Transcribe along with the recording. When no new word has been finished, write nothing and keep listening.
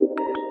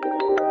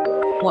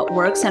what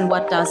works and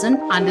what doesn't,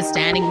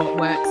 understanding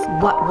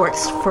what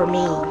works for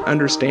me,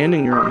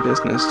 understanding your own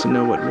business to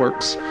know what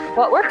works.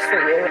 What works for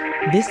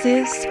you? This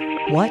is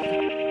What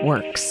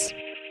Works.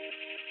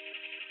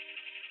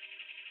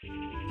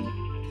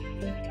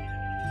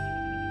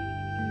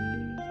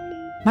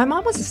 My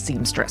mom was a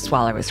seamstress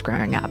while I was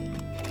growing up.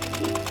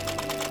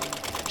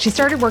 She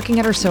started working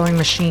at her sewing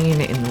machine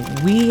in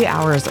the wee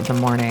hours of the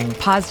morning,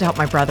 paused to help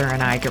my brother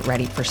and I get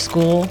ready for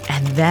school,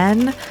 and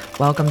then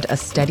welcomed a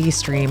steady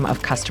stream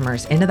of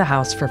customers into the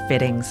house for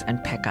fittings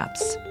and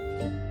pickups.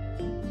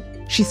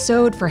 She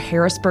sewed for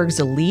Harrisburg's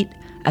Elite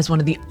as one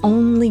of the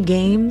only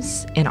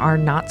games in our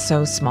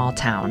not-so-small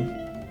town.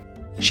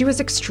 She was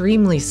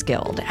extremely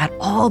skilled at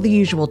all the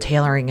usual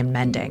tailoring and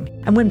mending,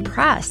 and when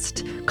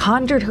pressed,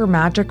 conjured her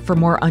magic for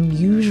more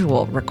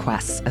unusual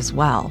requests as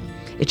well.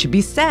 It should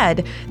be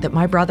said that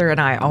my brother and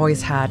I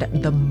always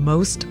had the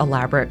most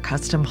elaborate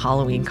custom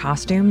Halloween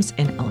costumes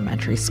in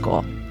elementary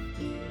school.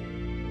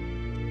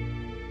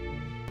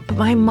 But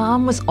my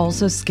mom was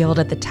also skilled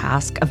at the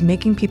task of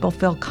making people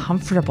feel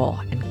comfortable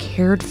and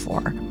cared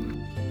for.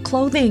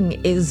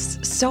 Clothing is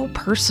so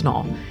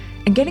personal,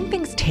 and getting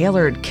things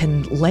tailored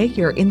can lay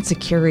your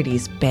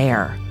insecurities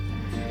bare.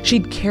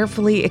 She'd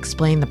carefully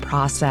explain the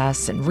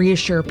process and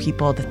reassure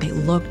people that they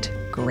looked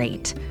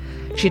great.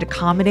 She'd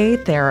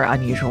accommodate their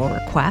unusual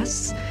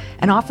requests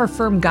and offer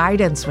firm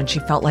guidance when she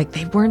felt like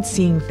they weren't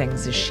seeing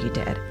things as she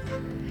did.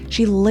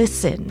 She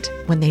listened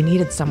when they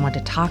needed someone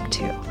to talk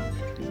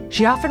to.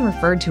 She often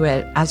referred to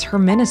it as her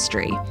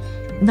ministry,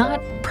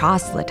 not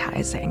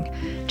proselytizing,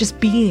 just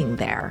being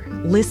there,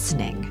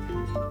 listening,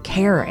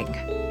 caring.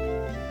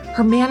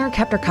 Her manner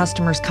kept her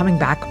customers coming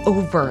back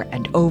over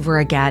and over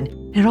again,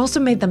 and it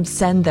also made them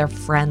send their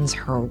friends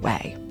her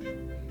way.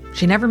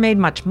 She never made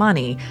much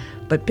money,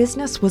 but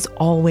business was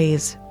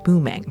always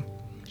booming.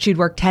 She'd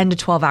work 10 to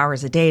 12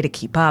 hours a day to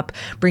keep up,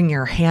 bringing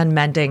her hand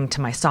mending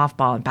to my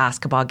softball and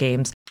basketball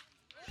games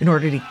in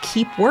order to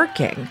keep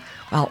working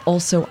while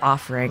also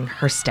offering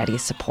her steady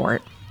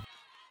support.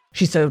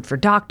 She sewed for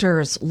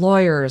doctors,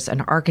 lawyers,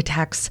 and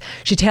architects.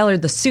 She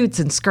tailored the suits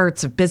and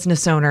skirts of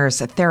business owners,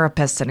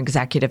 therapists, and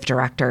executive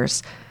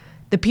directors.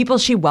 The people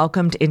she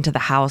welcomed into the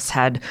house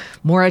had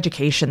more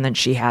education than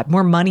she had,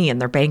 more money in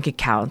their bank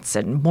accounts,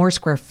 and more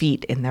square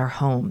feet in their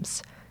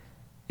homes.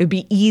 It would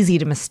be easy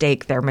to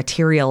mistake their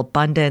material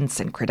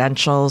abundance and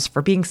credentials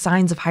for being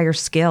signs of higher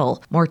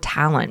skill, more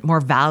talent, more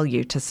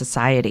value to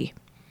society.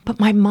 But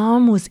my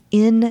mom was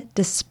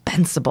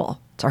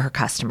indispensable to her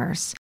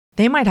customers.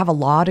 They might have a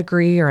law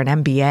degree or an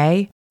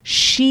MBA.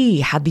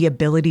 She had the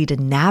ability to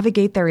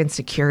navigate their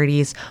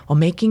insecurities while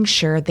making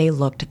sure they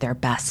looked their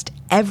best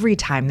every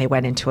time they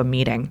went into a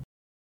meeting.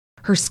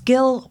 Her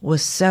skill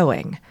was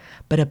sewing,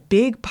 but a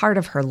big part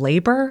of her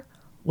labor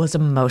was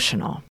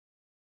emotional.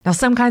 Now,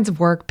 some kinds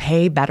of work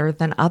pay better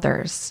than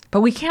others,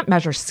 but we can't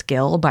measure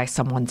skill by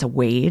someone's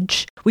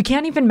wage. We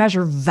can't even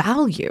measure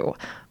value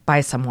by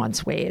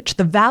someone's wage.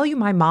 The value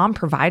my mom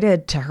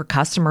provided to her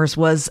customers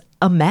was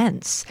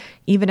immense,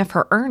 even if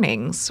her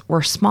earnings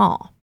were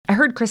small. I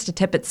heard Krista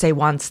Tippett say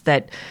once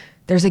that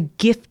there's a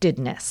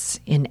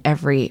giftedness in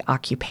every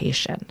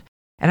occupation,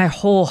 and I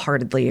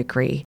wholeheartedly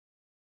agree.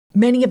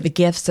 Many of the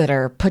gifts that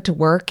are put to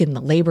work in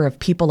the labor of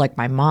people like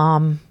my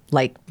mom,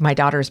 like my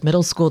daughter's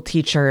middle school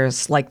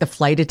teachers, like the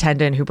flight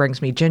attendant who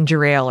brings me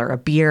ginger ale or a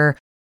beer,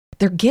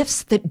 they're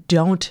gifts that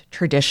don't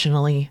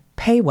traditionally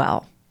pay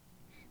well.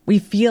 We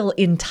feel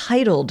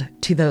entitled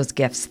to those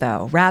gifts,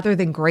 though, rather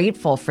than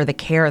grateful for the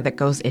care that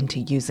goes into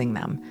using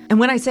them. And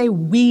when I say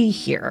we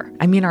here,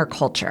 I mean our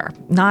culture,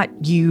 not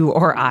you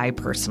or I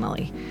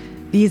personally.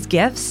 These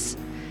gifts,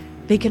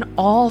 they can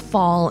all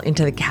fall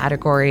into the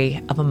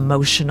category of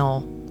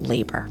emotional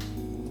labor.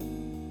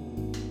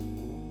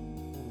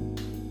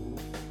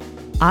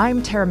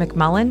 I'm Tara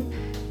McMullen,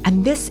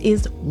 and this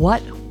is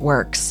What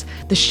Works,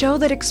 the show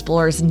that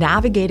explores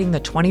navigating the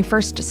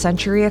 21st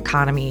century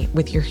economy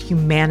with your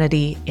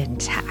humanity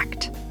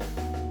intact.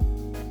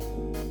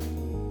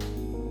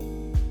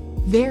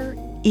 There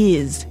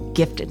is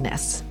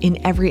giftedness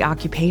in every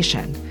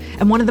occupation,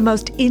 and one of the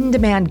most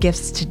in-demand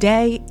gifts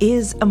today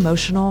is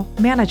emotional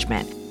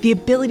management, the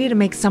ability to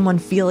make someone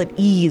feel at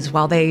ease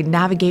while they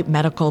navigate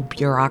medical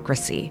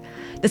bureaucracy,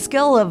 the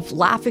skill of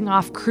laughing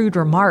off crude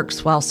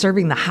remarks while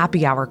serving the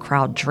happy hour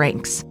crowd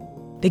drinks,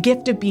 the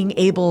gift of being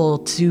able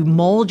to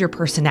mold your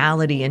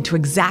personality into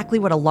exactly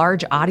what a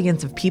large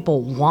audience of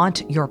people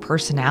want your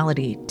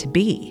personality to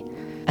be.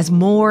 As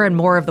more and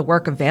more of the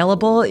work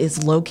available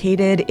is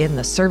located in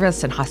the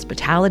service and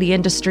hospitality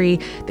industry,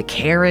 the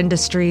care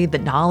industry, the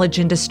knowledge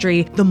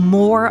industry, the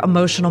more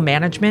emotional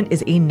management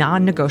is a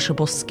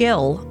non-negotiable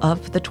skill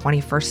of the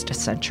 21st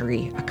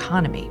century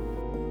economy.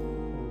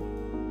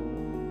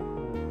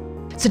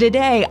 So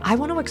today, I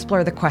want to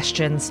explore the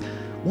questions: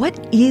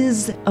 what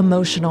is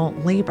emotional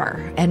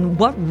labor, and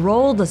what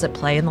role does it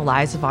play in the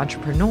lives of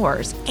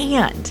entrepreneurs?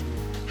 And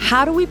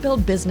how do we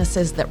build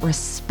businesses that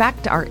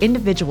respect our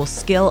individual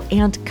skill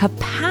and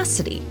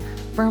capacity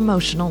for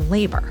emotional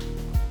labor?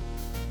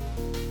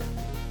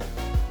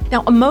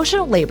 Now,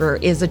 emotional labor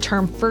is a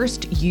term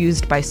first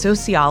used by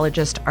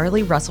sociologist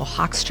Arlie Russell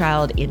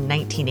Hochschild in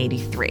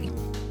 1983.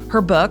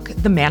 Her book,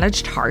 The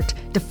Managed Heart,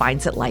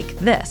 defines it like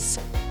this.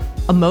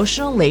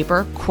 Emotional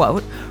labor,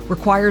 quote,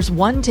 requires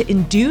one to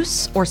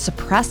induce or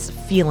suppress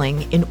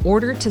feeling in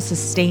order to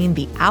sustain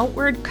the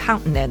outward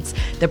countenance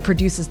that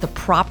produces the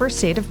proper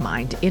state of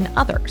mind in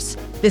others.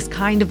 This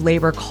kind of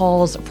labor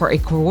calls for a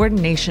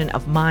coordination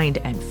of mind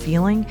and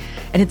feeling,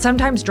 and it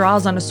sometimes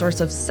draws on a source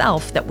of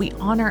self that we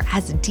honor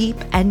as deep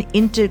and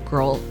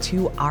integral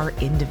to our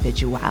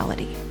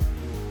individuality.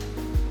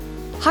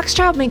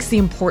 Hochschild makes the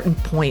important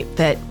point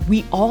that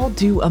we all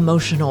do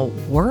emotional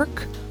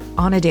work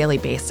on a daily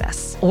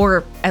basis,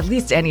 or at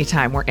least any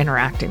time we're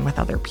interacting with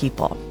other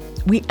people.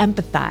 We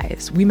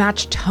empathize, we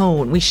match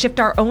tone, we shift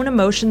our own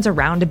emotions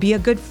around to be a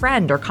good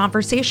friend or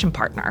conversation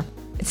partner.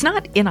 It's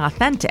not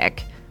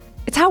inauthentic,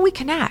 it's how we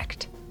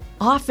connect.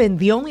 Often,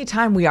 the only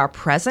time we are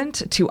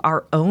present to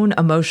our own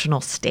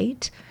emotional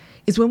state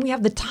is when we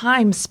have the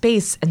time,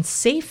 space, and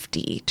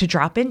safety to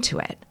drop into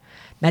it.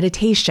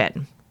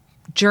 Meditation,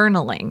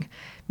 journaling,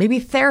 maybe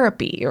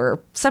therapy,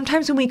 or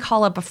sometimes when we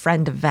call up a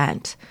friend to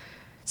vent.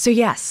 So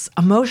yes,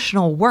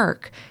 emotional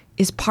work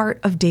is part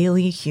of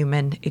daily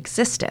human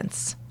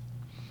existence.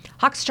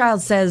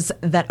 Hochschild says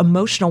that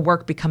emotional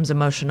work becomes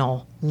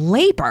emotional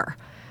labor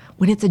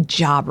when it's a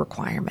job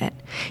requirement.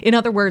 In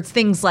other words,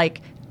 things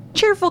like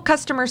cheerful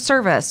customer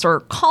service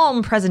or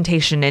calm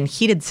presentation in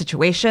heated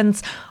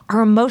situations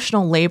are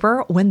emotional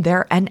labor when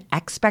they're an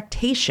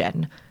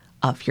expectation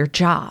of your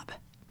job.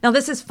 Now,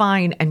 this is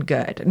fine and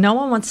good. No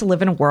one wants to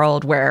live in a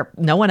world where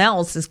no one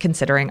else is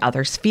considering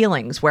others'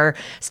 feelings, where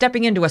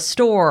stepping into a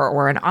store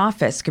or an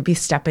office could be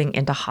stepping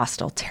into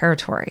hostile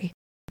territory.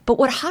 But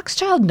what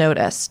Hochschild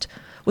noticed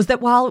was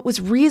that while it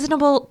was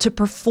reasonable to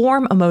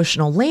perform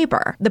emotional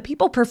labor, the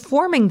people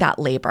performing that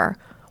labor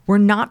were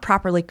not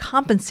properly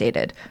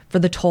compensated for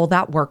the toll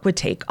that work would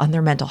take on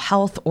their mental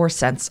health or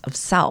sense of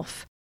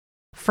self.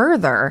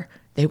 Further,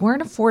 they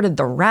weren't afforded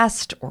the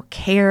rest or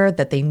care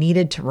that they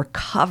needed to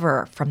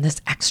recover from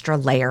this extra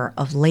layer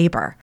of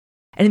labor.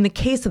 And in the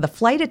case of the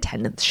flight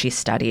attendants she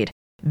studied,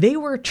 they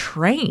were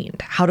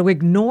trained how to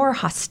ignore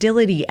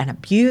hostility and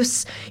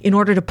abuse in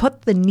order to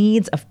put the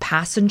needs of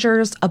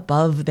passengers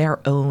above their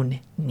own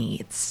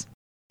needs.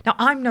 Now,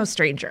 I'm no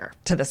stranger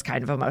to this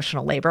kind of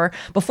emotional labor.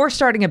 Before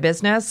starting a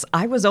business,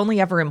 I was only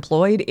ever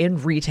employed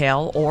in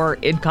retail or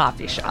in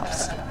coffee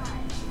shops.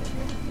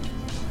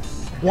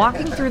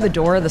 Walking through the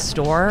door of the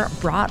store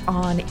brought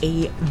on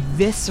a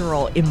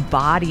visceral,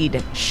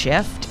 embodied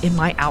shift in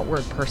my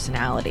outward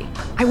personality.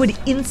 I would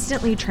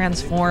instantly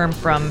transform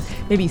from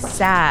maybe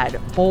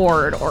sad,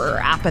 bored, or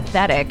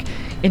apathetic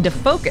into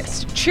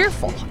focused,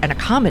 cheerful, and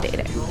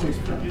accommodating.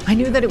 I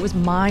knew that it was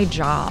my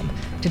job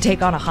to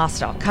take on a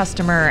hostile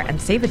customer and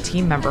save a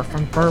team member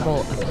from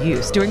verbal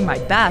abuse, doing my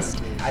best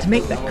to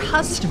make the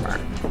customer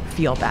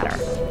feel better.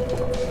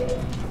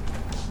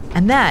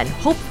 And then,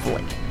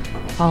 hopefully,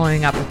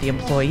 following up with the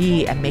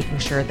employee and making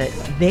sure that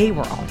they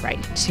were all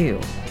right too.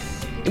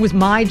 It was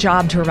my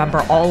job to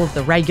remember all of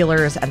the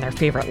regulars and their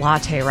favorite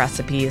latte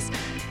recipes,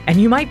 and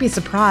you might be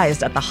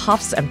surprised at the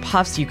huffs and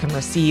puffs you can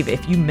receive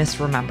if you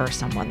misremember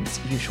someone's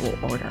usual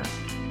order.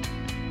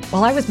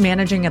 While I was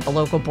managing at the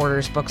local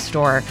Borders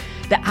bookstore,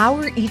 the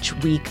hour each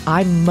week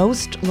I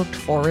most looked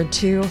forward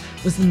to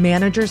was the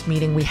manager's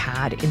meeting we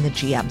had in the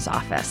GM's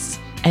office,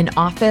 an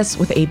office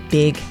with a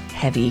big,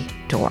 heavy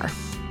door.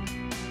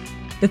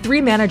 The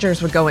three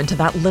managers would go into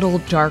that little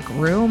dark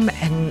room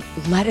and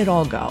let it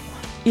all go.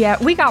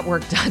 Yeah, we got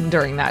work done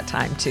during that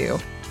time too.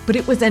 But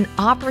it was an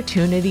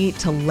opportunity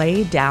to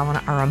lay down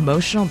our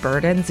emotional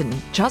burdens and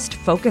just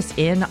focus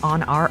in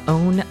on our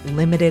own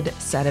limited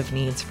set of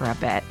needs for a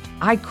bit.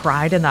 I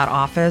cried in that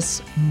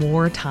office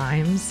more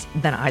times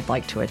than I'd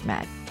like to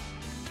admit.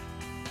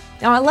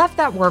 Now, I left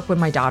that work when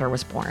my daughter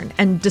was born,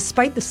 and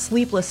despite the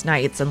sleepless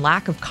nights and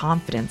lack of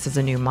confidence as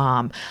a new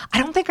mom, I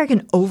don't think I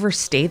can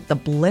overstate the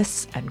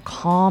bliss and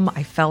calm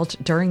I felt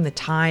during the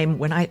time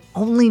when I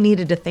only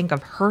needed to think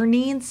of her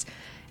needs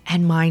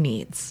and my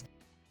needs.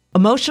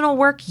 Emotional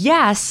work,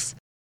 yes,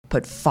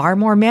 but far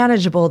more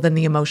manageable than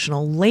the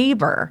emotional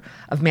labor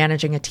of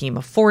managing a team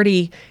of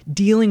 40,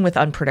 dealing with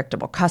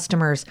unpredictable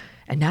customers,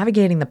 and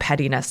navigating the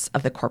pettiness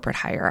of the corporate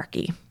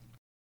hierarchy.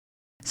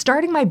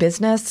 Starting my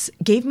business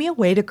gave me a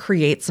way to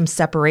create some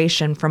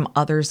separation from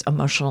others'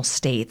 emotional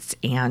states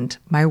and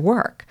my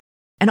work.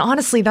 And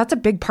honestly, that's a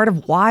big part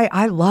of why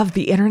I love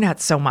the internet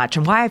so much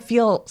and why I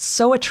feel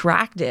so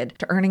attracted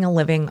to earning a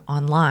living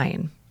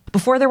online.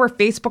 Before there were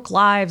Facebook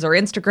Lives or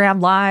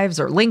Instagram Lives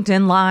or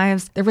LinkedIn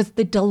Lives, there was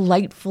the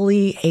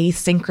delightfully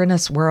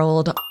asynchronous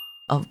world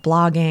of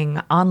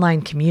blogging,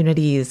 online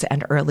communities,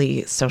 and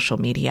early social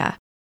media.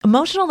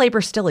 Emotional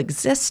labor still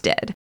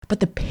existed, but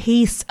the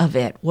pace of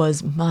it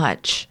was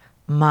much,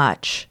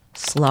 much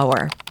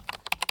slower.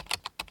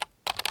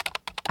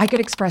 I could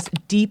express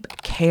deep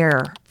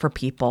care for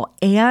people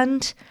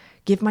and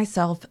give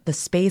myself the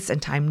space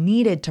and time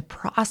needed to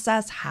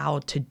process how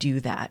to do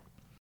that.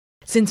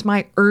 Since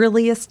my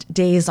earliest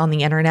days on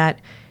the internet,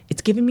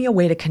 It's given me a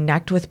way to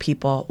connect with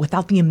people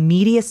without the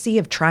immediacy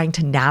of trying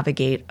to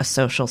navigate a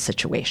social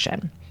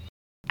situation.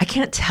 I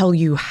can't tell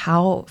you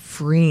how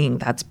freeing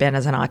that's been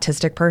as an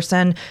autistic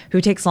person who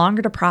takes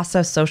longer to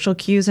process social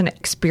cues and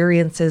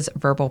experiences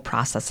verbal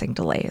processing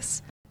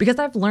delays. Because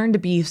I've learned to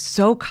be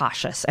so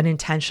cautious and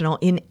intentional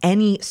in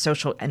any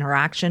social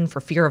interaction for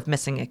fear of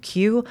missing a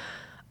cue,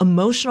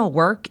 emotional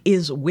work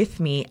is with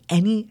me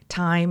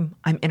anytime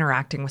I'm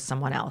interacting with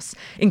someone else,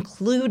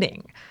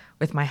 including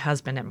with my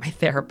husband and my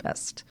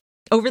therapist.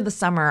 Over the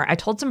summer, I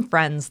told some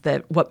friends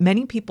that what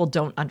many people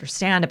don't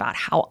understand about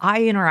how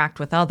I interact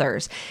with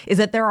others is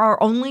that there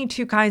are only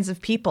two kinds of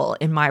people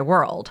in my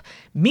world,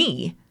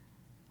 me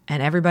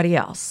and everybody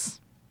else.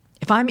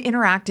 If I'm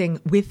interacting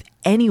with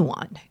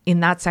anyone in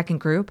that second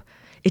group,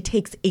 it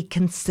takes a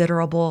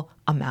considerable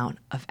amount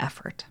of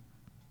effort.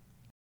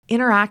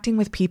 Interacting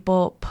with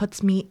people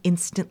puts me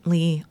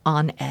instantly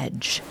on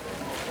edge.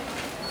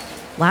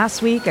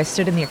 Last week, I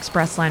stood in the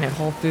express line at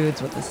Whole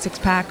Foods with a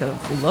 6-pack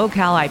of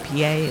low-cal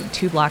IPA and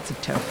 2 blocks of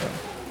tofu.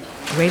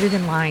 I waited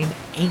in line,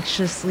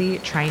 anxiously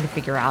trying to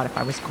figure out if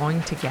I was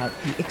going to get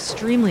the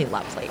extremely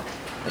lovely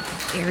but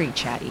very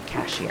chatty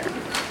cashier.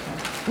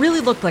 Really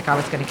looked like I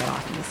was going to get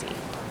off easy.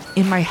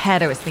 In my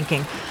head, I was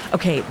thinking,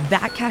 okay,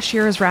 that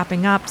cashier is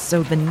wrapping up,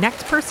 so the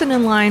next person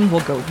in line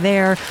will go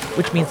there,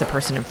 which means the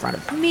person in front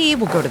of me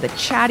will go to the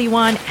chatty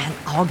one, and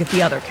I'll get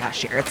the other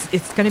cashier.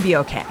 It's going to be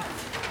okay.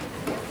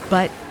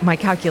 But my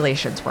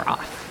calculations were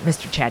off.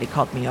 Mr. Chatty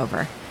called me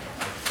over.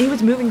 He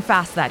was moving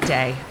fast that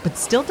day, but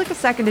still took a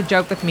second to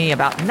joke with me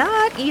about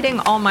not eating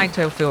all my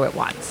tofu at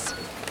once.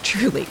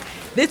 Truly,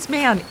 this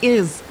man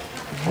is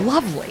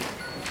lovely.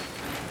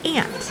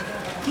 And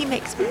he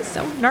makes me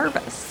so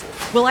nervous.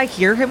 Will I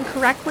hear him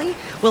correctly?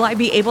 Will I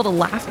be able to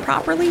laugh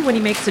properly when he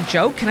makes a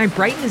joke? Can I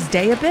brighten his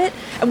day a bit?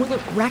 And will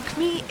it wreck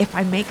me if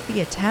I make the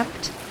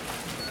attempt?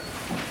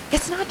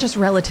 It's not just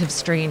relative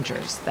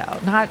strangers, though.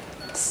 Not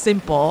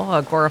simple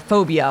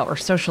agoraphobia or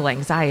social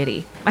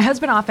anxiety. My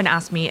husband often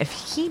asks me if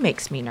he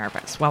makes me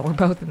nervous while we're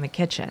both in the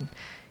kitchen.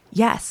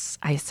 Yes,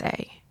 I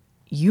say.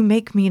 You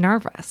make me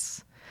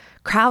nervous.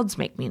 Crowds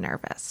make me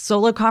nervous.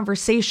 Solo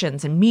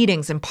conversations and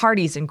meetings and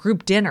parties and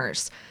group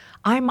dinners.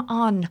 I'm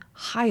on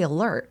high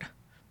alert.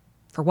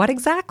 For what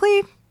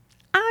exactly?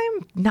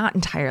 I'm not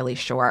entirely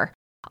sure.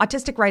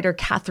 Autistic writer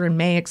Catherine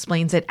May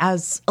explains it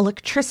as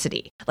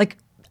electricity, like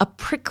a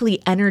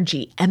prickly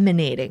energy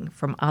emanating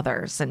from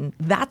others. And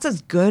that's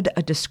as good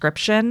a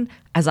description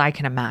as I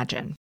can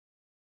imagine.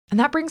 And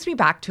that brings me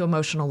back to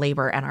emotional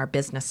labor and our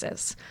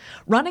businesses.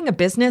 Running a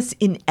business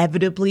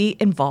inevitably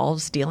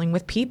involves dealing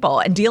with people,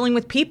 and dealing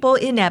with people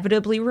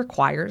inevitably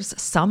requires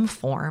some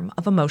form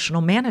of emotional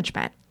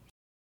management.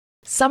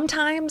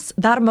 Sometimes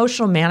that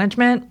emotional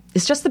management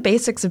is just the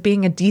basics of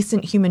being a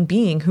decent human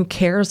being who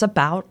cares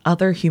about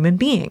other human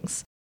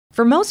beings.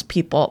 For most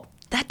people,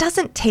 that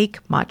doesn't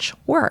take much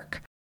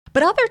work.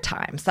 But other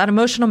times, that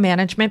emotional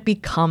management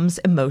becomes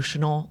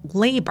emotional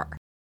labor.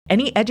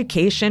 Any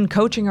education,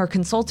 coaching, or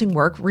consulting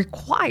work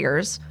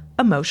requires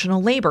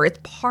emotional labor. It's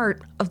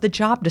part of the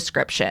job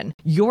description.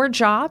 Your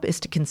job is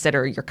to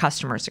consider your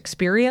customer's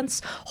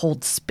experience,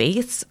 hold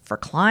space for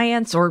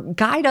clients, or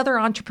guide other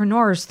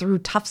entrepreneurs through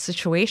tough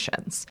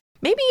situations.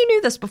 Maybe you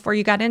knew this before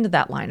you got into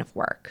that line of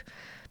work,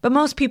 but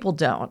most people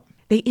don't.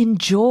 They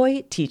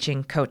enjoy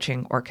teaching,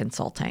 coaching, or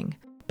consulting,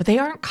 but they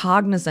aren't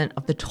cognizant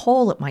of the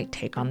toll it might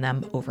take on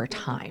them over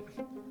time.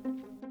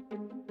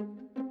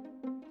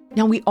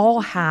 Now, we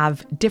all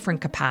have different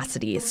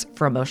capacities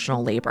for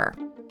emotional labor.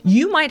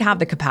 You might have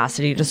the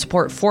capacity to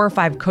support 4 or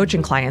 5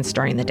 coaching clients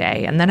during the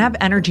day and then have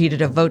energy to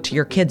devote to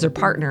your kids or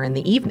partner in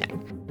the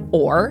evening.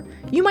 Or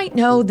you might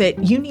know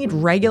that you need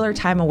regular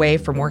time away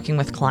from working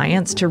with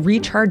clients to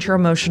recharge your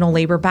emotional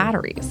labor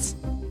batteries.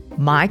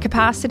 My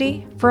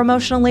capacity for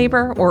emotional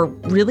labor, or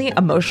really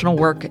emotional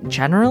work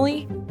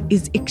generally,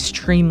 is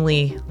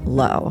extremely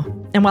low.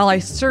 And while I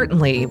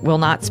certainly will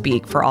not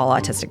speak for all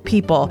autistic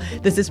people,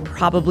 this is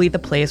probably the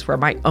place where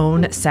my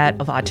own set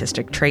of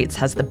autistic traits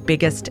has the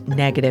biggest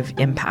negative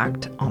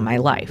impact on my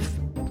life.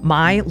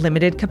 My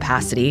limited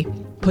capacity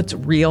puts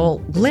real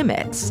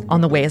limits on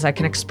the ways I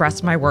can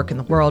express my work in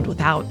the world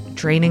without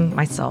draining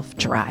myself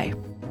dry.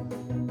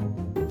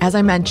 As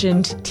I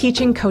mentioned,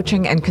 teaching,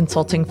 coaching, and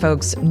consulting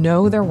folks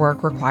know their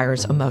work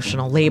requires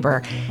emotional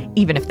labor,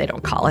 even if they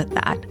don't call it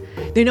that.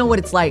 They know what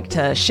it's like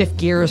to shift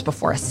gears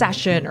before a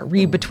session or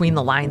read between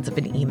the lines of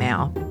an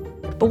email.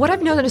 But what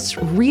I've noticed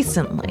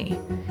recently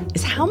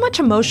is how much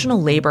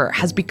emotional labor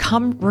has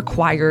become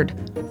required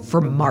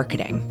for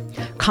marketing,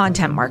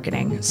 content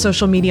marketing,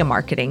 social media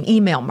marketing,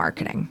 email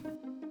marketing.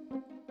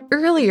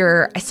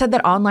 Earlier, I said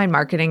that online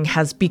marketing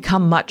has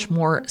become much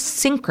more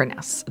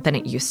synchronous than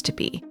it used to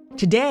be.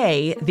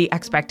 Today, the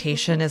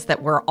expectation is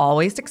that we're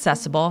always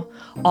accessible,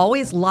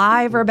 always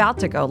live or about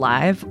to go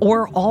live,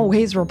 or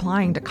always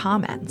replying to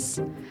comments.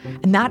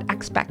 And that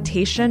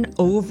expectation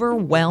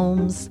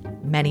overwhelms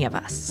many of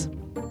us.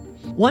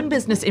 One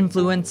business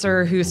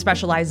influencer who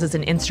specializes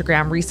in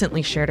Instagram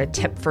recently shared a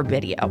tip for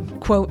video.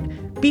 Quote,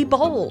 Be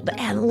bold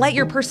and let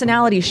your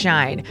personality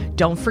shine.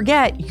 Don't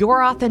forget,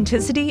 your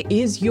authenticity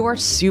is your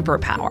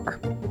superpower.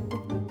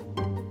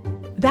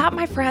 That,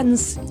 my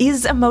friends,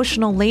 is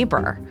emotional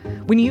labor.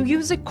 When you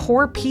use a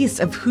core piece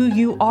of who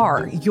you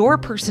are, your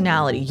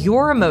personality,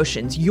 your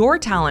emotions, your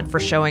talent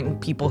for showing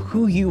people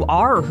who you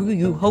are or who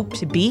you hope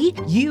to be,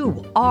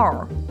 you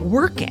are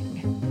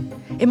working.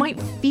 It might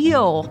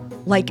feel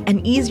like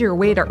an easier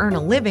way to earn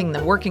a living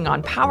than working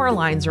on power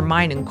lines or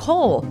mining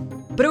coal,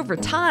 but over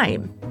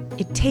time,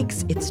 it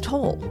takes its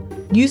toll.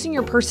 Using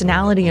your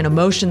personality and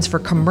emotions for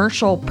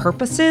commercial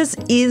purposes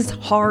is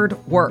hard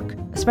work,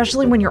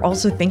 especially when you're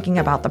also thinking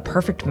about the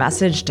perfect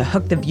message to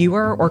hook the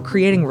viewer or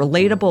creating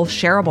relatable,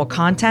 shareable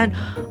content,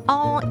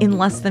 all in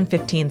less than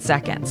 15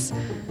 seconds.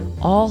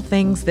 All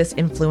things this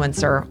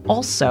influencer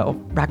also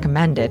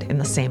recommended in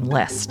the same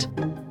list.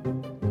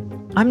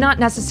 I'm not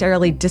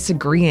necessarily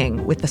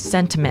disagreeing with the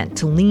sentiment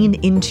to lean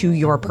into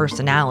your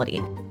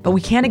personality, but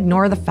we can't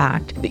ignore the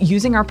fact that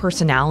using our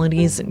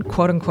personalities and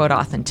quote-unquote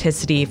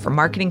authenticity for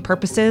marketing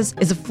purposes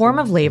is a form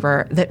of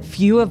labor that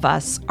few of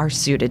us are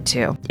suited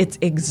to. It's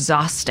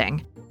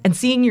exhausting. And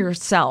seeing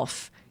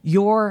yourself,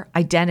 your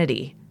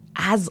identity,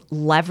 as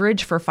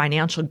leverage for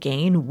financial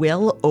gain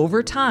will,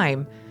 over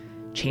time,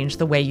 change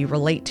the way you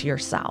relate to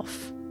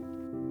yourself.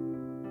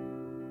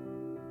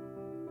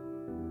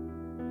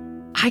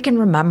 I can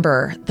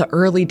remember the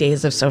early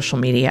days of social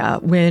media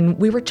when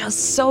we were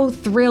just so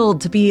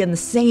thrilled to be in the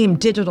same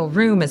digital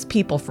room as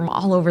people from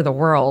all over the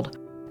world.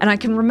 And I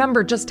can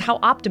remember just how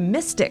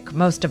optimistic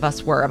most of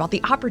us were about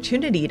the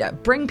opportunity to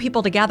bring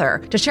people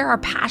together, to share our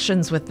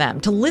passions with them,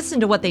 to listen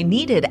to what they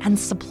needed and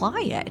supply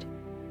it.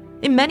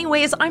 In many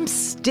ways, I'm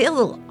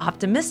still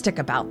optimistic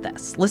about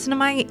this. Listen to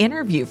my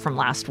interview from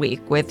last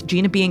week with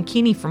Gina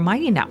Bianchini from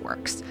Mighty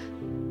Networks.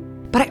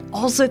 But I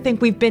also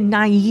think we've been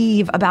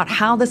naive about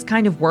how this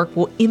kind of work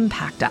will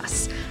impact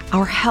us,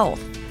 our health,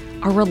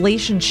 our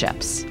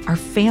relationships, our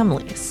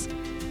families.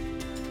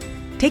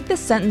 Take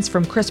this sentence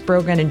from Chris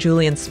Brogan and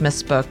Julian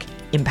Smith's book,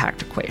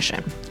 Impact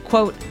Equation.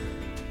 Quote,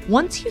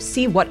 "Once you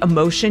see what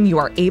emotion you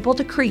are able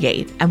to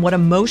create and what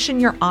emotion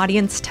your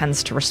audience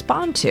tends to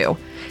respond to,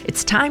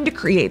 it's time to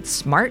create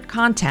smart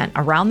content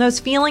around those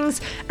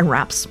feelings and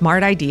wrap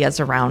smart ideas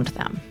around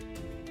them."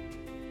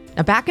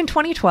 Now, back in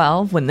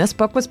 2012, when this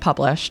book was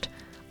published,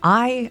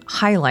 I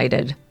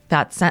highlighted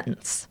that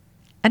sentence.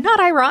 And not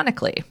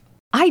ironically,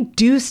 I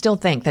do still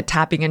think that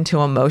tapping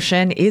into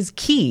emotion is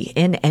key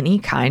in any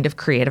kind of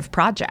creative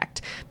project,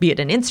 be it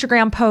an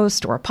Instagram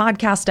post or a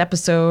podcast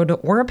episode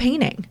or a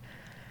painting.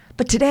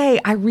 But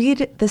today, I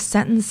read this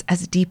sentence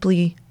as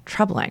deeply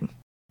troubling.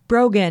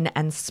 Brogan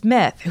and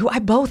Smith, who I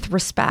both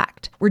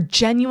respect, were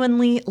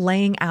genuinely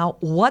laying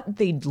out what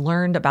they'd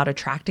learned about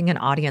attracting an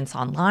audience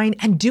online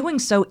and doing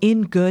so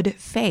in good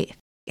faith.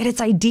 Yet it's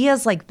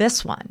ideas like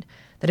this one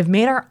that have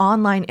made our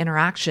online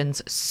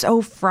interactions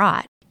so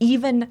fraught,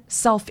 even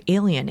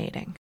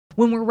self-alienating.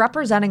 When we're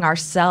representing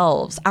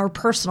ourselves, our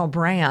personal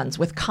brands,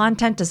 with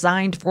content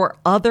designed for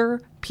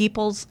other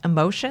people's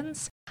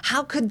emotions,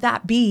 how could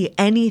that be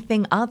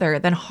anything other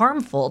than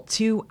harmful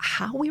to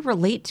how we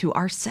relate to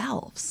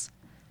ourselves?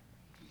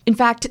 In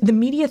fact, the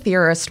media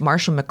theorist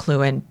Marshall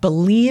McLuhan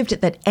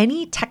believed that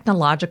any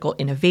technological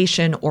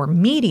innovation or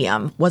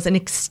medium was an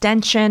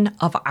extension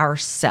of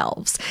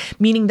ourselves,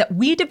 meaning that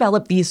we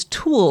develop these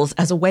tools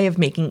as a way of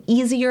making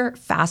easier,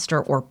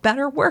 faster, or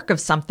better work of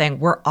something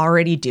we're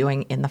already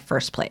doing in the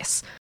first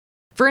place.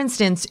 For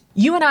instance,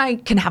 you and I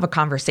can have a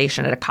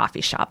conversation at a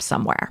coffee shop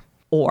somewhere,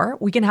 or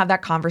we can have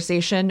that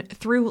conversation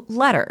through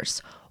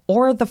letters,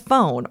 or the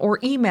phone, or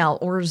email,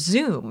 or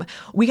Zoom.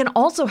 We can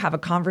also have a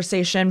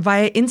conversation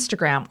via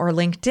Instagram or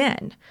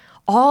LinkedIn.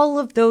 All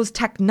of those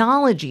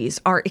technologies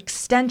are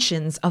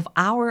extensions of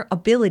our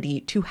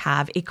ability to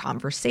have a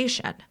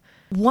conversation.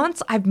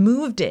 Once I've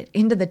moved it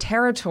into the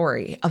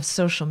territory of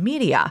social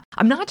media,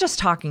 I'm not just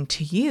talking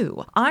to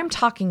you, I'm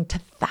talking to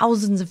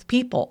thousands of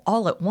people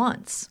all at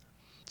once.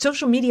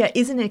 Social media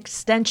is an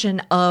extension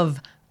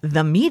of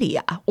the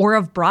media or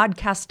of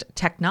broadcast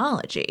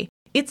technology.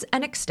 It's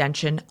an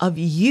extension of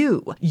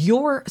you,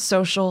 your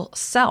social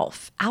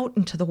self, out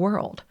into the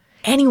world.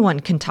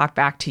 Anyone can talk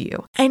back to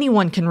you.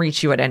 Anyone can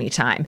reach you at any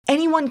time.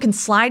 Anyone can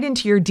slide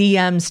into your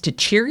DMs to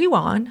cheer you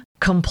on,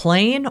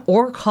 complain,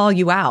 or call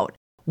you out.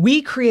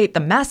 We create the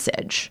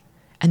message,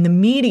 and the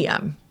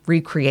medium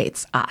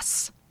recreates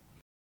us.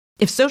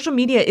 If social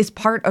media is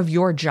part of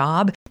your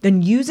job,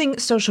 then using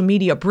social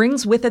media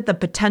brings with it the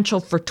potential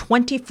for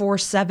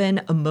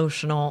 24/7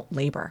 emotional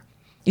labor.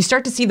 You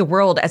start to see the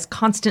world as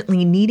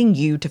constantly needing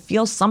you to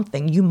feel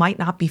something you might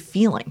not be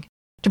feeling,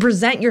 to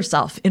present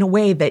yourself in a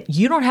way that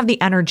you don't have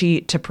the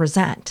energy to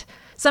present.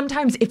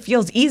 Sometimes it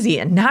feels easy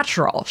and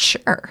natural,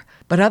 sure,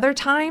 but other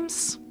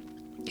times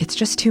it's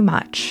just too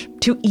much,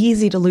 too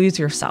easy to lose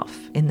yourself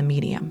in the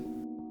medium.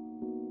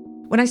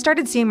 When I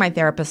started seeing my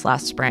therapist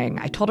last spring,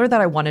 I told her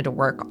that I wanted to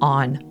work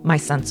on my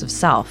sense of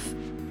self.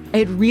 I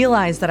had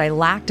realized that I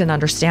lacked an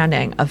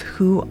understanding of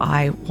who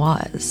I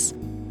was.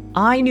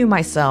 I knew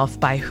myself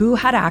by who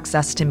had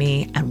access to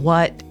me and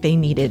what they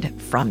needed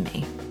from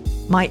me.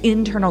 My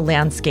internal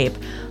landscape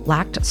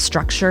lacked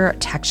structure,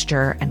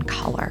 texture, and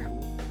color.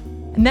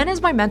 And then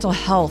as my mental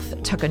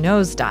health took a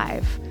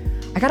nosedive,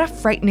 I got a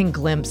frightening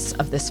glimpse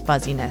of this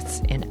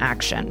fuzziness in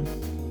action.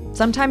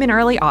 Sometime in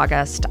early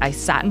August, I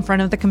sat in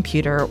front of the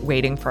computer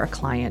waiting for a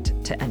client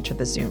to enter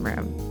the Zoom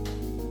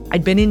room.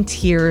 I'd been in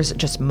tears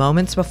just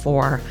moments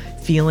before,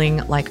 feeling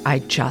like I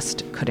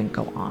just couldn't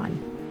go on.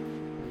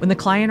 When the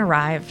client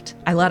arrived,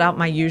 I let out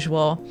my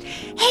usual,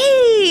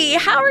 "Hey,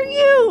 how are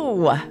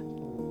you?"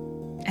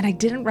 And I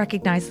didn't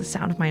recognize the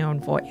sound of my own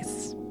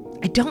voice.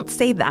 I don't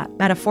say that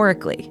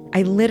metaphorically.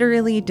 I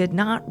literally did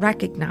not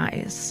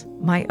recognize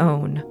my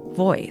own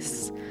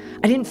voice.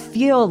 I didn't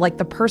feel like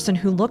the person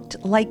who looked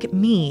like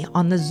me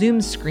on the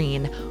Zoom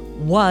screen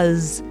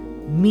was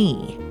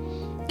me.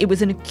 It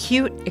was an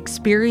acute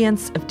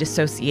experience of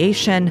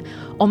dissociation,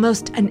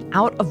 almost an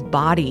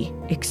out-of-body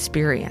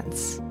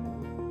experience.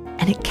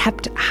 And it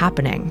kept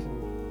happening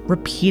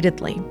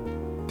repeatedly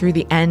through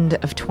the end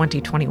of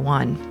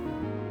 2021.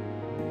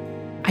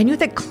 I knew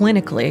that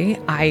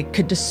clinically, I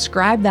could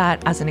describe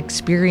that as an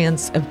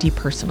experience of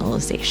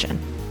depersonalization.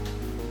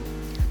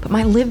 But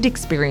my lived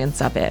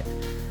experience of it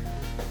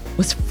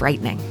was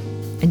frightening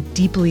and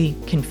deeply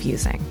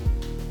confusing.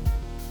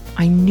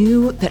 I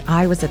knew that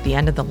I was at the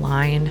end of the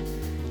line,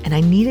 and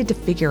I needed to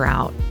figure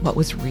out what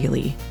was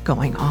really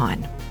going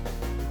on.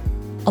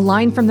 A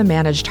line from the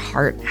Managed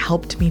Heart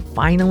helped me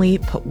finally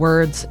put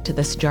words to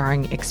this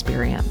jarring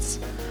experience.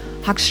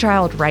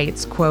 Hochschild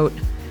writes, quote,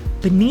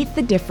 "Beneath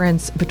the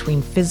difference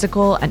between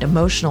physical and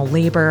emotional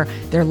labor,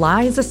 there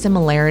lies a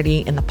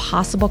similarity in the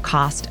possible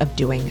cost of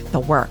doing the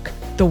work.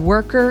 The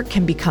worker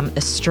can become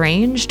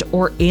estranged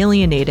or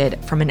alienated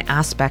from an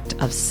aspect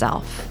of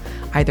self,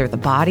 either the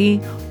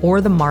body or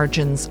the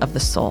margins of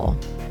the soul.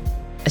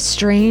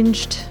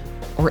 Estranged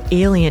or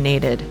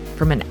alienated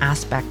from an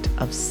aspect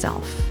of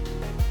self."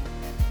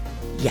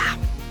 Yeah,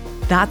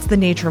 that's the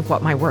nature of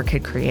what my work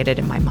had created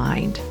in my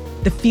mind.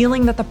 The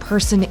feeling that the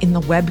person in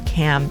the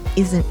webcam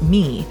isn't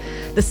me.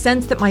 The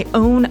sense that my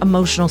own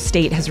emotional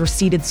state has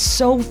receded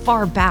so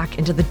far back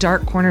into the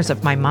dark corners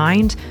of my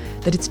mind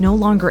that it's no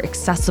longer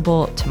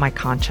accessible to my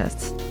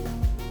conscious.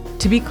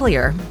 To be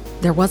clear,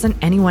 there wasn't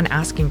anyone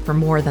asking for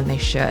more than they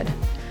should.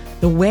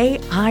 The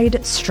way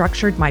I'd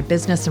structured my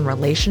business and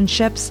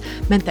relationships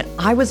meant that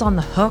I was on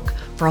the hook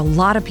for a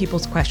lot of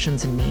people's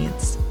questions and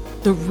needs.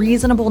 The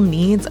reasonable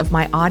needs of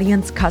my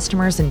audience,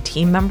 customers, and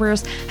team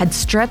members had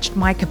stretched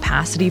my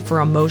capacity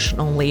for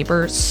emotional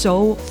labor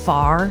so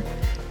far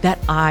that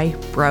I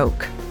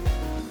broke.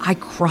 I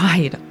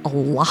cried a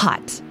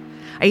lot.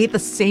 I ate the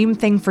same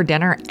thing for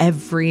dinner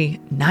every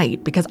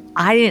night because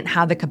I didn't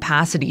have the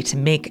capacity to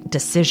make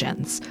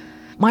decisions.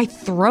 My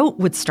throat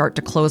would start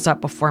to close up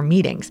before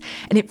meetings,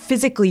 and it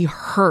physically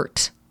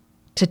hurt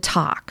to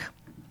talk.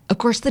 Of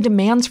course, the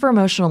demands for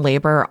emotional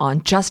labor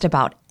on just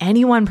about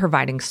anyone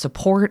providing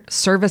support,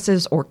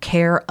 services, or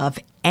care of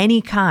any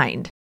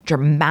kind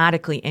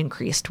dramatically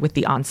increased with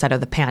the onset of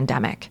the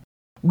pandemic.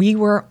 We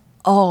were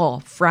all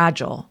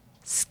fragile,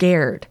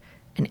 scared,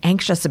 and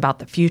anxious about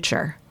the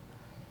future.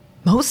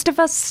 Most of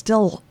us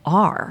still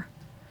are.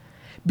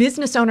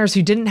 Business owners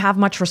who didn't have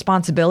much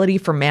responsibility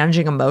for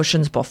managing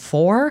emotions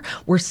before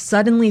were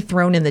suddenly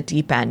thrown in the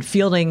deep end,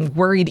 fielding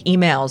worried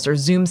emails or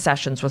Zoom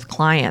sessions with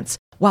clients,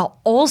 while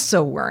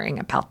also worrying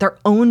about their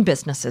own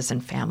businesses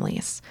and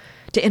families.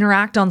 To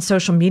interact on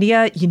social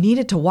media, you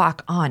needed to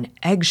walk on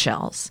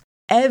eggshells.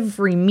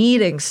 Every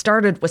meeting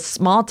started with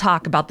small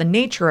talk about the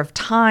nature of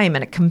time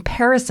and a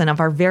comparison of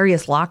our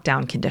various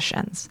lockdown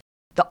conditions.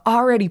 The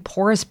already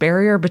porous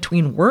barrier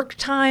between work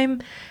time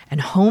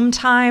and home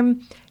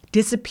time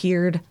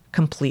disappeared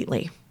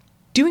completely.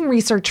 Doing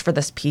research for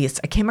this piece,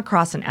 I came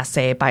across an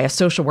essay by a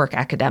social work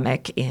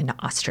academic in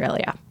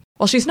Australia.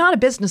 While she's not a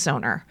business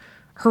owner,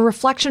 her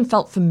reflection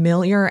felt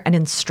familiar and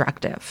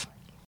instructive.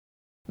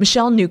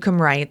 Michelle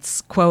Newcomb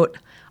writes, quote,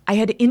 "I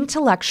had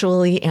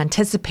intellectually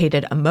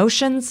anticipated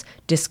emotions,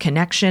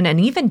 disconnection, and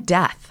even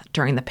death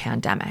during the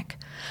pandemic.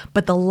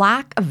 But the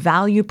lack of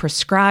value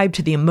prescribed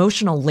to the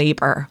emotional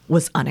labor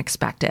was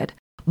unexpected.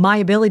 My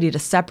ability to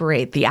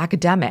separate the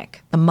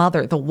academic, the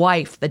mother, the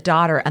wife, the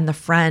daughter, and the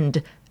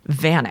friend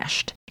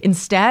vanished.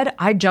 Instead,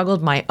 I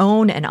juggled my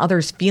own and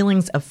others'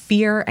 feelings of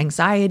fear,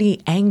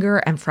 anxiety, anger,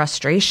 and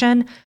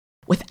frustration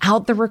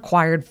without the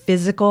required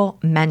physical,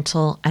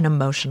 mental, and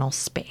emotional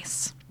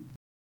space."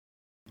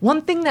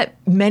 One thing that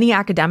many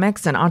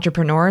academics and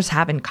entrepreneurs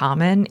have in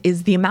common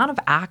is the amount of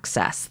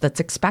access that's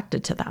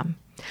expected to them.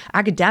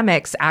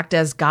 Academics act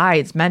as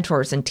guides,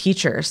 mentors, and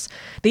teachers.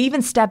 They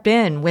even step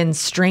in when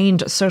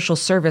strained social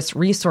service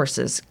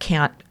resources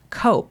can't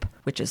cope,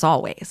 which is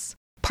always.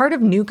 Part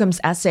of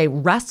Newcomb's essay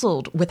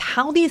wrestled with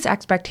how these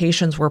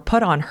expectations were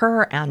put on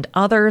her and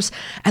others,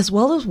 as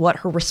well as what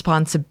her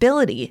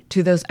responsibility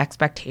to those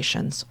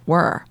expectations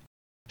were.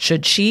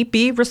 Should she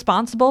be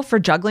responsible for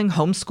juggling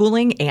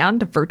homeschooling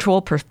and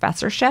virtual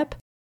professorship?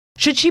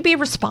 Should she be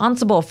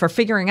responsible for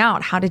figuring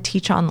out how to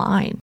teach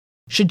online?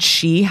 Should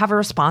she have a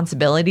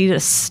responsibility to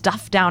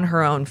stuff down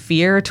her own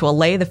fear to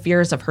allay the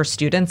fears of her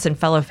students and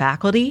fellow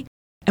faculty?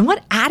 And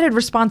what added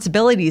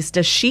responsibilities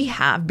does she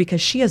have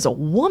because she is a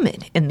woman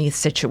in these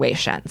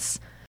situations?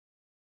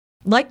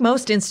 Like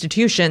most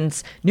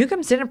institutions,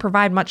 Newcomb's didn't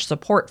provide much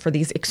support for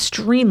these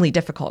extremely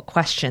difficult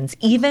questions,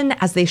 even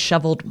as they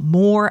shoveled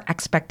more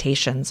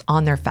expectations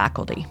on their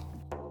faculty.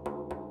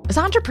 As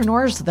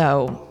entrepreneurs,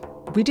 though,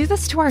 we do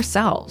this to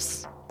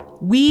ourselves.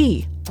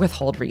 We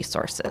withhold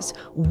resources.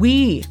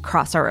 We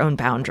cross our own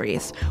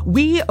boundaries.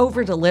 We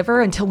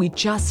overdeliver until we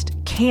just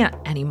can't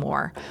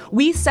anymore.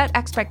 We set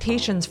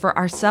expectations for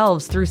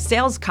ourselves through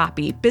sales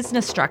copy,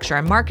 business structure,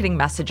 and marketing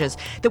messages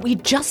that we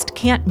just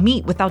can't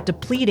meet without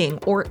depleting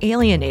or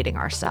alienating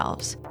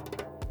ourselves.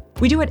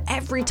 We do it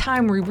every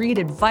time we read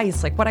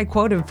advice like what I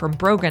quoted from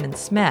Brogan and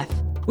Smith.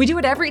 We do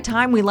it every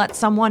time we let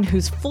someone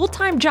whose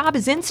full-time job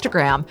is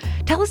Instagram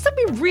tell us that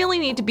we really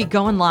need to be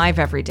going live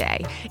every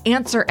day,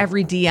 answer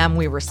every DM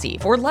we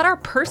receive, or let our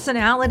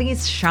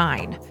personalities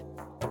shine.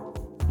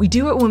 We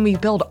do it when we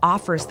build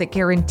offers that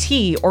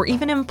guarantee or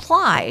even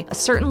imply a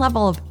certain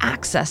level of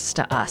access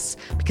to us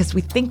because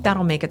we think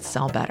that'll make it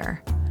sell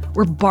better.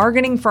 We're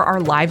bargaining for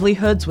our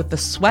livelihoods with the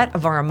sweat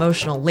of our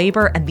emotional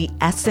labor and the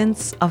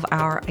essence of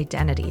our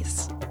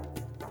identities.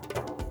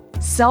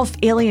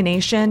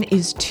 Self-alienation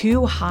is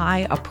too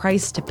high a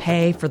price to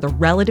pay for the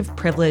relative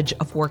privilege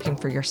of working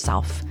for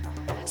yourself.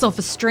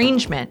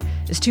 Self-estrangement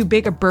is too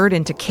big a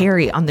burden to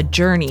carry on the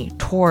journey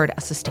toward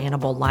a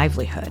sustainable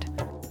livelihood.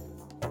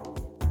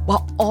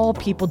 While all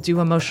people do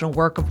emotional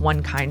work of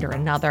one kind or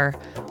another,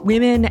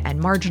 women and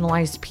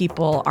marginalized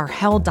people are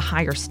held to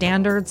higher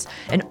standards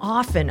and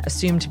often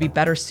assumed to be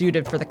better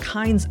suited for the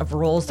kinds of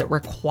roles that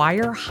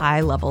require high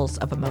levels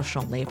of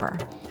emotional labor.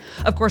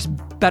 Of course,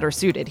 better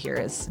suited here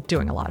is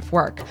doing a lot of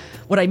work.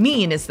 What I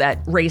mean is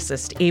that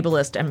racist,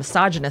 ableist, and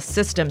misogynist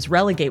systems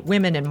relegate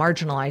women and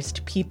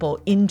marginalized people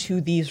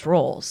into these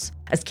roles.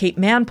 As Kate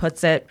Manne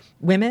puts it,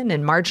 women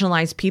and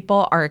marginalized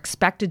people are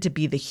expected to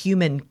be the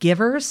human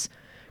givers,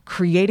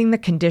 creating the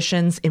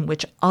conditions in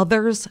which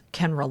others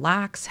can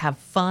relax, have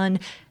fun,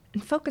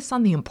 and focus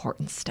on the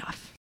important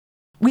stuff.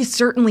 We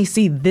certainly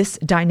see this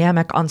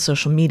dynamic on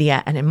social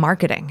media and in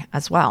marketing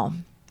as well.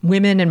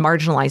 Women and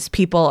marginalized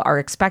people are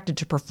expected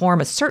to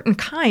perform a certain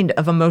kind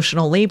of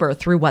emotional labor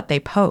through what they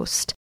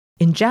post.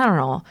 In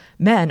general,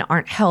 men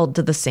aren't held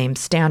to the same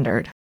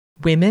standard.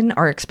 Women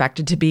are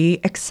expected to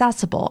be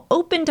accessible,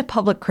 open to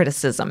public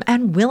criticism,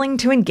 and willing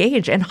to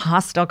engage in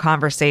hostile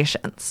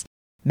conversations.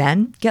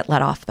 Men get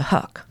let off the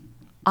hook.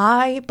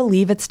 I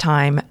believe it's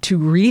time to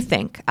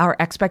rethink our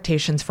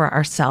expectations for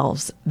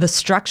ourselves, the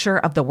structure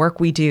of the work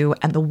we do,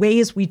 and the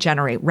ways we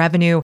generate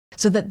revenue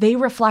so that they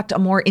reflect a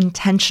more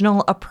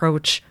intentional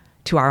approach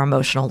to our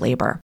emotional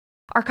labor.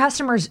 Our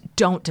customers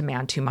don't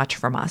demand too much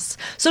from us.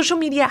 Social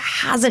media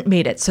hasn't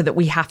made it so that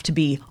we have to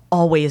be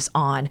always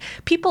on.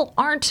 People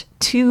aren't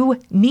too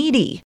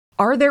needy.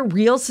 Are there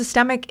real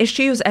systemic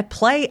issues at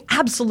play?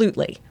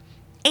 Absolutely.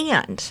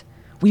 And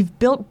we've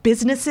built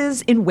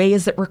businesses in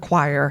ways that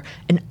require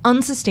an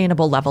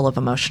unsustainable level of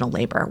emotional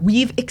labor.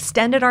 We've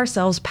extended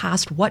ourselves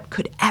past what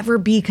could ever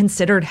be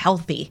considered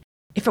healthy.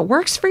 If it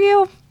works for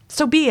you,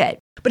 so be it.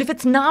 But if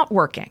it's not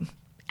working,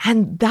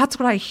 and that's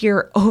what I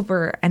hear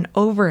over and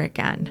over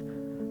again,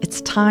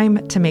 it's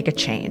time to make a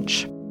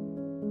change.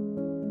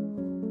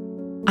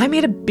 I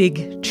made a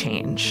big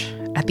change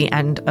at the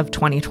end of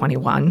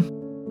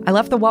 2021. I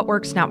left the What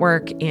Works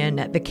Network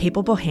in the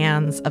capable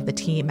hands of the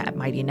team at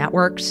Mighty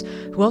Networks,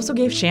 who also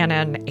gave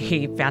Shannon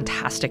a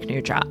fantastic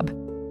new job.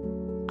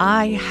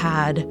 I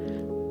had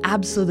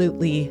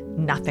absolutely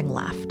nothing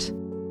left.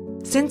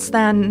 Since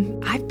then,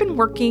 I've been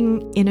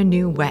working in a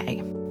new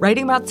way,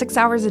 writing about 6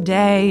 hours a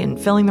day and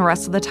filling the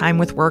rest of the time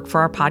with work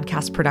for our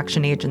podcast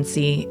production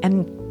agency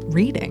and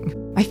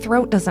reading. My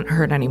throat doesn't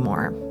hurt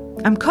anymore.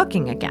 I'm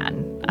cooking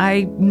again.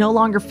 I no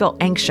longer feel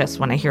anxious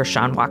when I hear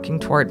Sean walking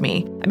toward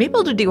me. I'm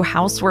able to do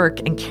housework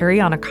and carry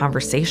on a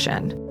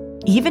conversation.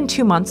 Even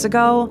 2 months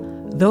ago,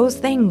 those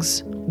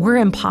things were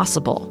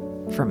impossible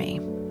for me.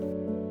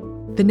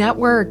 The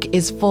network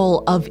is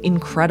full of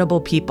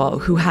incredible people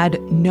who had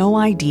no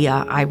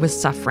idea I was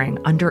suffering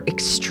under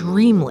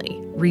extremely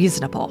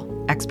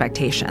reasonable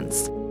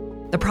expectations.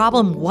 The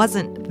problem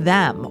wasn't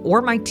them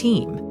or my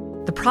team.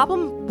 The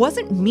problem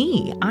wasn't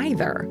me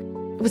either.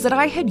 It was that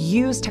I had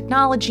used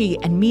technology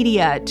and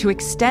media to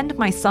extend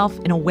myself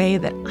in a way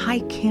that I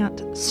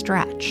can't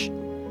stretch.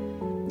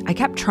 I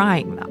kept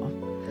trying,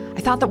 though.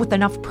 I thought that with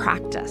enough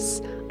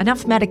practice,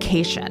 enough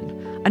medication,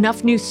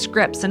 enough new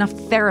scripts, enough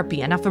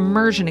therapy, enough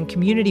immersion in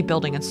community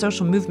building and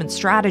social movement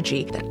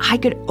strategy, that I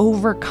could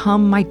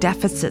overcome my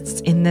deficits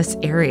in this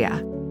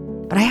area.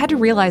 But I had to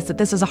realize that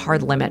this is a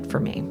hard limit for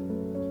me.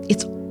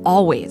 It's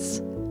always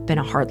been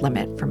a hard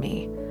limit for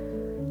me.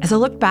 As I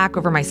look back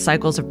over my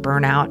cycles of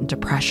burnout and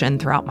depression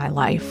throughout my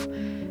life,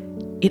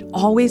 it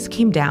always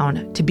came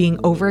down to being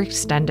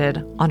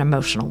overextended on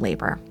emotional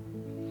labor.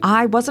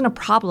 I wasn't a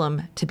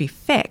problem to be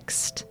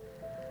fixed.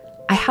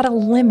 I had a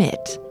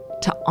limit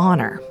to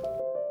honor.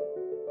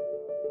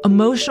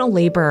 Emotional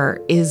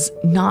labor is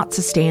not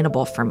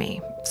sustainable for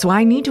me. So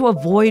I need to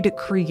avoid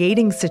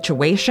creating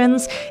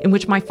situations in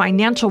which my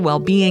financial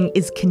well-being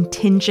is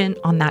contingent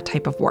on that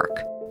type of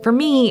work. For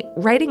me,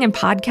 writing and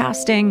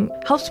podcasting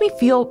helps me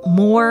feel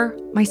more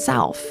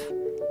myself.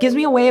 Gives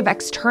me a way of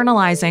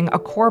externalizing a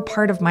core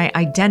part of my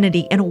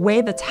identity in a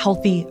way that's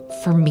healthy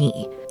for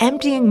me.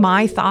 Emptying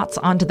my thoughts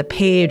onto the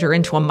page or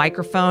into a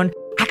microphone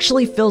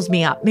actually fills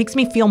me up, makes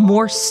me feel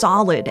more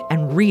solid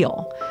and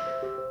real.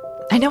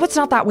 I know it's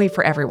not that way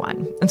for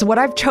everyone. And so what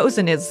I've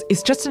chosen is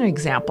just an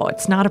example.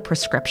 It's not a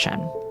prescription.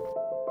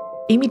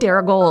 Amy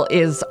Derigal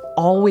is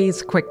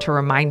always quick to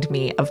remind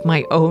me of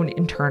my own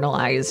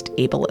internalized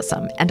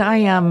ableism, and I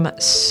am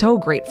so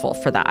grateful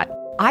for that.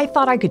 I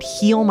thought I could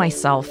heal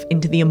myself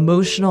into the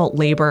emotional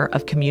labor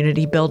of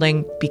community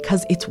building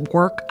because it's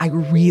work I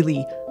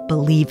really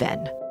believe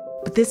in.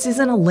 But this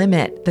isn't a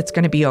limit that's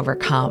going to be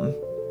overcome.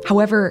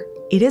 However,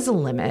 it is a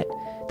limit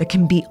that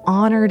can be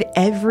honored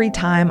every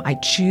time I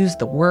choose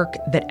the work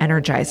that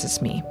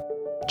energizes me.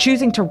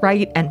 Choosing to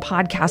write and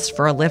podcast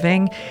for a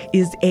living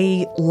is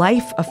a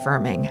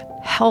life-affirming,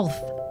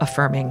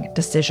 health-affirming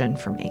decision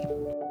for me.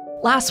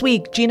 Last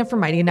week, Gina from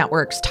Mighty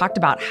Networks talked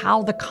about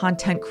how the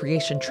content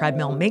creation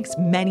treadmill makes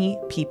many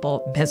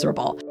people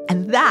miserable.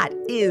 And that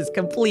is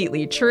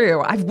completely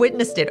true. I've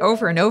witnessed it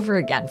over and over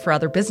again for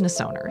other business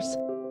owners.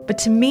 But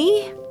to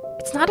me,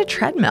 it's not a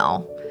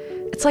treadmill.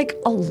 It's like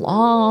a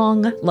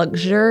long,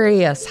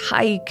 luxurious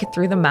hike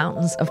through the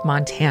mountains of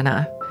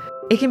Montana.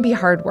 It can be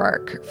hard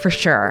work, for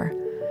sure,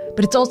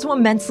 but it's also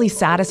immensely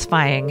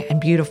satisfying and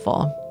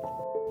beautiful.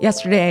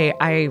 Yesterday,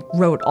 I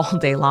wrote all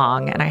day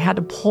long, and I had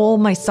to pull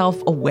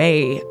myself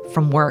away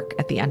from work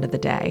at the end of the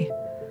day.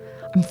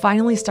 I'm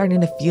finally starting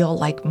to feel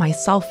like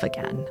myself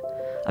again,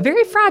 a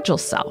very fragile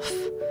self,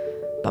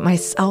 but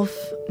myself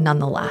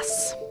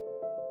nonetheless.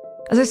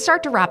 As I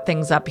start to wrap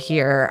things up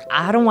here,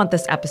 I don't want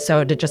this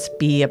episode to just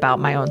be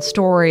about my own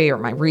story or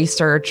my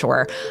research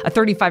or a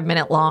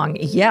 35-minute long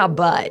yeah,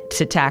 but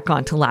to tack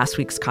on to last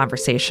week's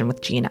conversation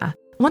with Gina.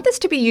 I want this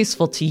to be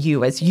useful to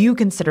you as you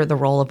consider the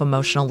role of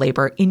emotional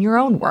labor in your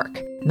own work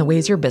and the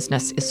ways your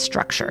business is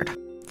structured.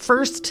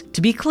 First,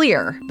 to be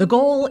clear, the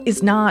goal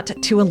is not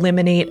to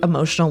eliminate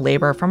emotional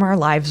labor from our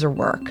lives or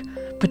work,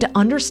 but to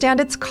understand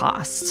its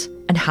costs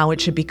and how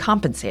it should be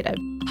compensated.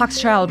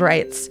 Hochschild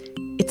writes,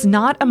 "It's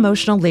not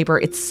emotional labor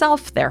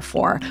itself,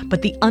 therefore,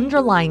 but the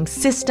underlying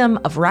system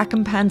of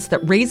recompense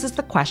that raises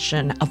the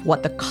question of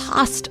what the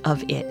cost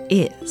of it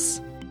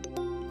is."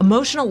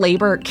 Emotional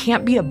labor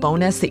can't be a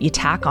bonus that you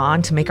tack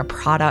on to make a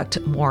product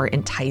more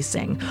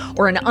enticing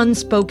or an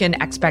unspoken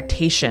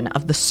expectation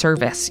of the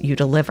service you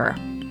deliver.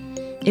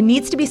 It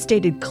needs to be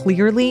stated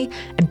clearly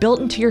and built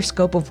into your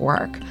scope of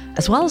work,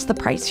 as well as the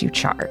price you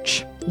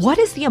charge. What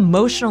is the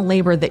emotional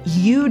labor that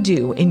you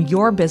do in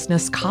your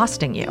business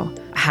costing you?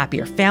 A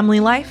happier family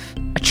life?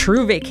 A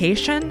true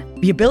vacation?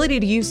 The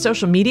ability to use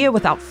social media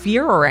without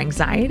fear or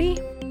anxiety?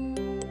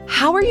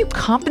 How are you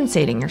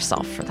compensating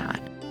yourself for that?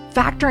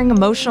 Factoring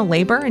emotional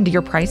labor into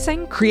your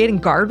pricing, creating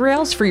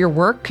guardrails for your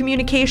work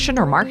communication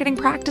or marketing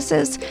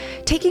practices,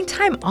 taking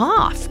time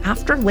off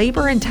after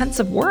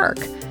labor-intensive work,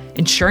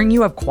 ensuring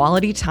you have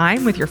quality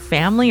time with your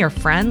family or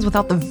friends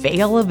without the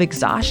veil of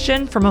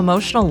exhaustion from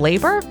emotional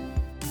labor?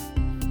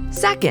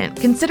 Second,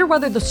 consider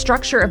whether the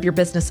structure of your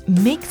business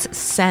makes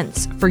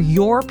sense for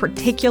your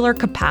particular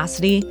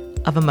capacity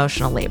of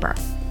emotional labor.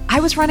 I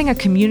was running a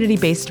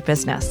community-based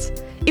business.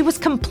 It was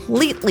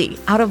completely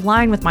out of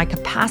line with my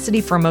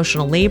capacity for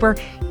emotional labor,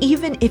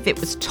 even if it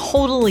was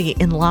totally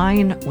in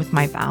line with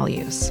my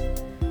values.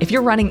 If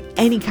you're running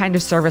any kind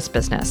of service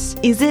business,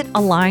 is it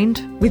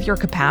aligned with your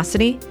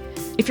capacity?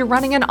 If you're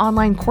running an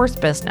online course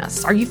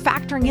business, are you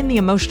factoring in the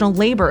emotional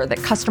labor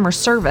that customer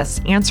service,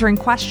 answering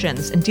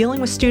questions, and dealing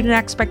with student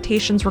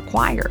expectations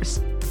requires?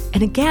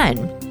 And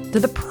again, do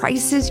the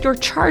prices you're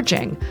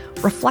charging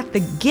reflect the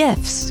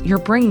gifts you're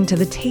bringing to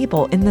the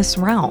table in this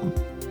realm?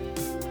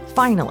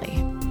 Finally,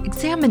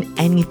 examine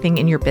anything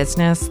in your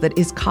business that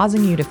is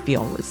causing you to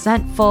feel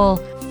resentful,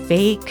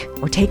 fake,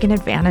 or taken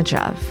advantage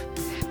of,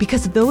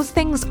 because those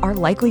things are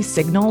likely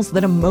signals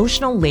that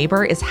emotional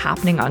labor is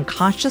happening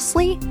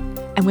unconsciously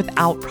and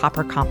without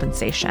proper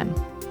compensation.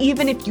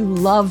 Even if you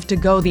love to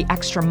go the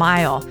extra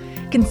mile,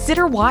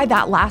 consider why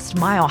that last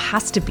mile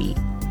has to be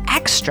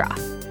extra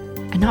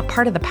and not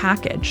part of the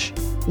package.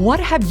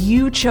 What have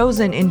you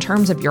chosen in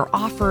terms of your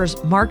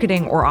offers,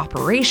 marketing, or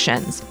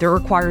operations that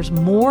requires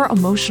more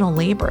emotional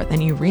labor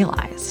than you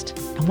realized?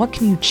 And what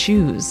can you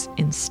choose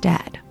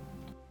instead?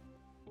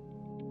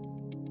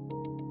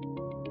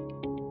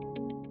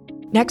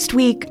 Next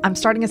week, I'm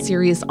starting a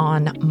series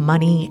on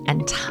money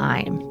and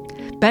time.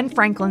 Ben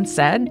Franklin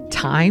said,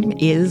 "Time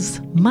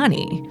is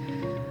money."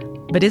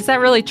 But is that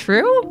really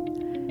true?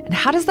 And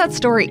how does that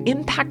story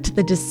impact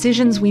the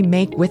decisions we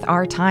make with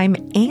our time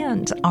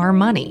and our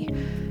money?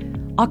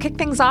 I'll kick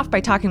things off by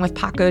talking with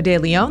Paco de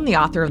Leon, the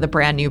author of the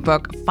brand new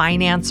book,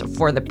 Finance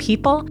for the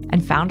People,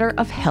 and founder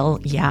of Hell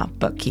Yeah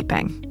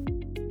Bookkeeping.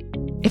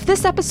 If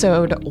this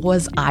episode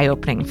was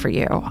eye-opening for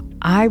you,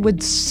 I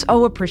would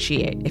so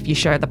appreciate if you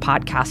share the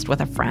podcast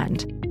with a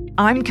friend.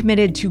 I'm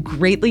committed to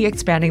greatly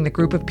expanding the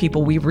group of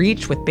people we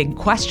reach with big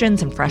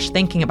questions and fresh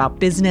thinking about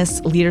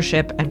business,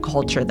 leadership, and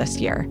culture this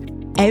year.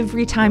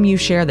 Every time you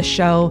share the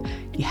show,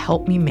 you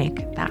help me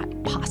make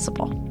that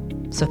possible.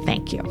 So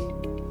thank you.